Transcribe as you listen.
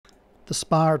the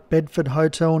spar at Bedford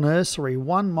Hotel Nursery.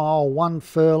 1 mile, 1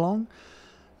 furlong,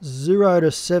 0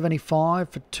 to 75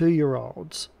 for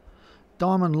 2-year-olds.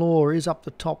 Diamond Law is up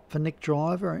the top for Nick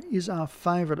Driver, is our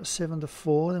favourite at 7 to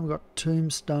 4. Then we've got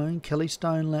Tombstone, Kelly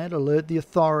Stone Lad, Alert the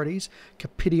Authorities,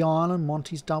 Capiti Island,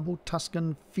 Monty's Double,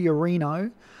 Tuscan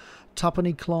Fiorino,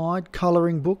 Tuppenny Clyde,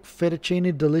 Colouring Book,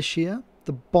 Fettuccine Delicia,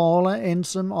 The Bowler,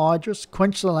 Ensom, Idris,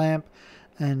 Quench the Lamp,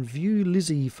 and View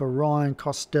Lizzie for Ryan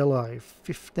Costello.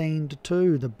 15 to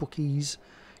 2, the bookies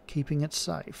keeping it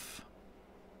safe.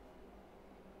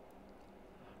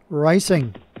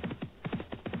 Racing.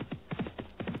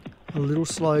 A little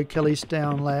slow, Kelly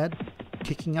Stone Lad,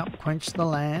 kicking up Quench the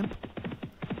Lamp.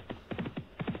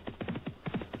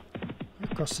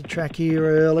 Across the track here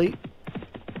early.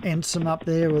 Ensom up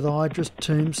there with Idris,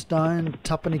 Tombstone,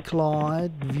 Tuppenny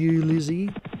Clyde, View Lizzie.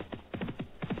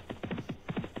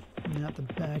 And out the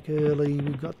back early,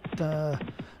 we've got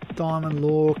Diamond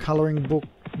Law, Colouring Book,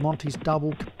 Monty's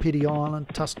Double, Capiti Island,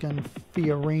 Tuscan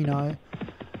Fiorino,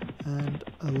 and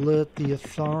Alert the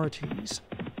Authorities.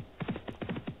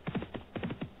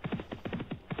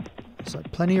 So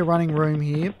plenty of running room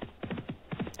here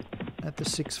at the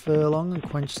 6 furlong, and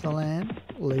Quench the Lamp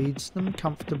leads them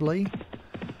comfortably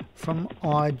from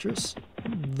Idris,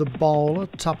 The Bowler,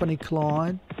 Tuppenny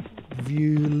Clyde,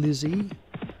 View Lizzie.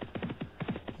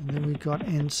 And then we've got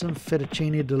Ensom,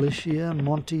 Fettuccine Delicia,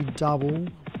 Monty Double,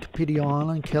 Capiti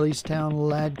Island, Kellystown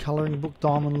Lad, Colouring Book,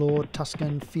 Diamond Law,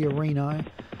 Tuscan Fiorino,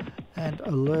 and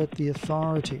Alert the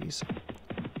Authorities.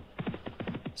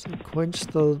 So Quench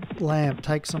the Lamp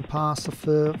takes them past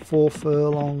the 4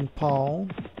 furlong pole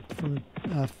from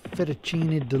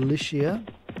Fettuccine Delicia,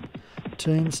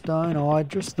 Tombstone,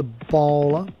 Idris, The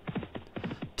Bowler,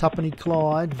 Tuppenny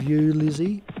Clyde, View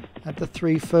Lizzie at the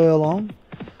 3 furlong.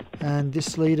 And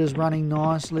this leader's running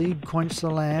nicely. Quench the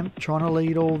Lamp trying to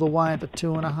lead all the way at the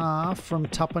 2.5 from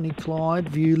Tuppenny Clyde.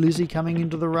 View Lizzie coming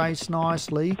into the race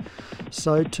nicely.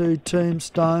 So too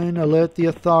Tombstone, Alert the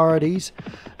Authorities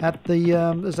at the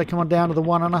as they come on down to the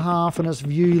 1.5, and it's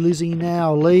View Lizzie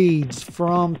now leads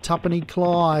from Tuppenny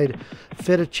Clyde,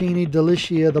 Fettuccine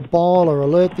Delicia, The Bowler,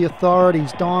 Alert the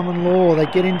Authorities, Diamond Law. They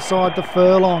get inside the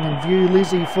furlong, and View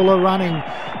Lizzie full of running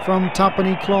from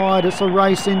Tuppenny Clyde. It's a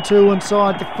race into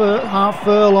inside the half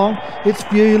furlong. It's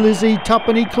View Lizzie,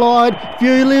 Tuppenny Clyde,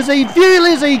 View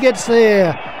Lizzie gets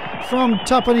there from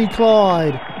Tuppenny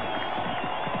Clyde.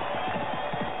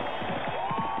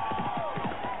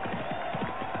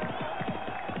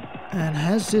 And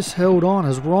has this held on?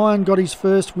 Has Ryan got his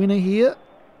first winner here?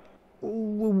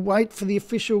 We'll wait for the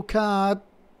official card.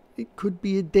 It could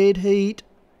be a dead heat.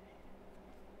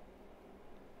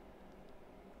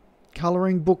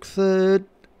 Colouring Book 3rd.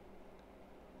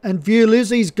 And View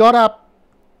Lizzie's got up.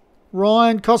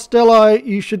 Ryan Costello,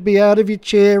 you should be out of your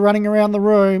chair running around the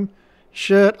room.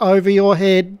 Shirt over your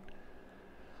head.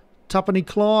 Tuppenny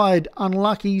Clyde,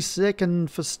 unlucky 2nd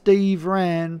for Steve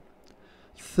Ran.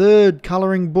 3rd,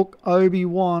 Colouring Book,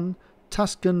 Obi-Wan.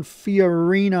 Tuscan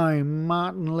Fiorino,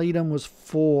 Martin Leadham was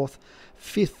 4th.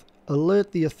 5th,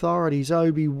 Alert the Authorities,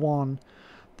 Obi-Wan.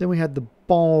 Then we had The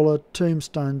Bowler,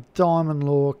 Tombstone, Diamond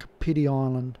Law, Capiti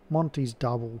Island, Monty's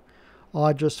Double,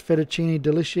 Idris, Fettuccine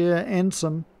Delicia,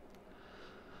 Ensom.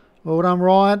 Well done,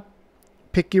 Ryan.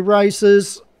 Pick your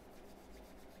races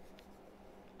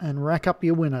and rack up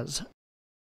your winners.